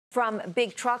From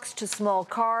big trucks to small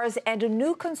cars and a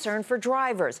new concern for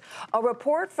drivers. A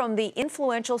report from the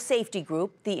influential safety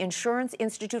group, the Insurance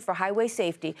Institute for Highway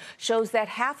Safety, shows that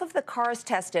half of the cars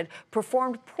tested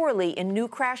performed poorly in new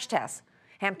crash tests.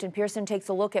 Hampton Pearson takes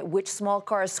a look at which small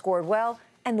cars scored well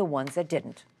and the ones that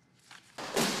didn't.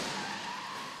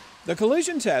 The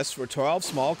collision tests for 12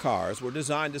 small cars were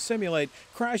designed to simulate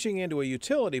crashing into a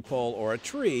utility pole or a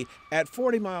tree at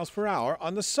 40 miles per hour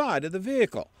on the side of the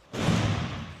vehicle.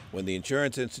 When the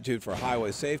Insurance Institute for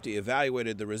Highway Safety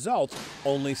evaluated the results,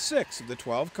 only 6 of the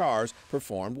 12 cars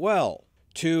performed well.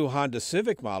 2 Honda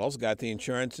Civic models got the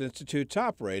Insurance Institute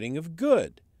top rating of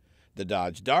good. The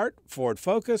Dodge Dart, Ford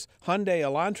Focus, Hyundai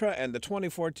Elantra, and the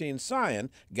 2014 Scion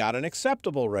got an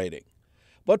acceptable rating.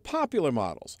 But popular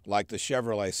models, like the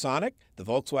Chevrolet Sonic, the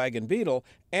Volkswagen Beetle,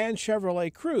 and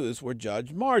Chevrolet Cruze were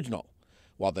judged marginal,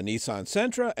 while the Nissan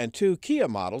Sentra and 2 Kia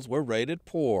models were rated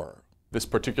poor. This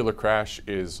particular crash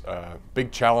is a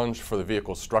big challenge for the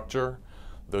vehicle structure.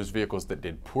 Those vehicles that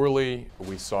did poorly,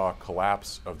 we saw a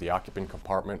collapse of the occupant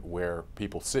compartment where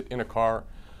people sit in a car.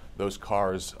 Those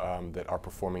cars that are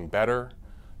performing better,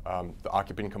 the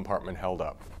occupant compartment held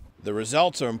up. The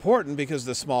results are important because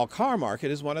the small car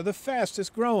market is one of the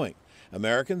fastest growing.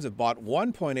 Americans have bought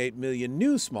 1.8 million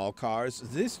new small cars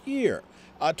this year,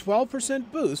 a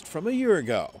 12% boost from a year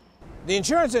ago. The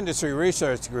Insurance Industry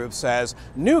Research Group says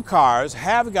new cars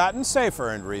have gotten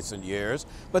safer in recent years,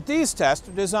 but these tests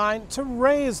are designed to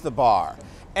raise the bar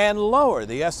and lower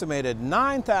the estimated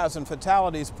 9,000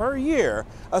 fatalities per year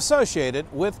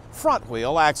associated with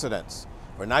front-wheel accidents.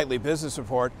 For Nightly Business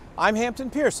Report, I'm Hampton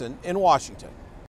Pearson in Washington.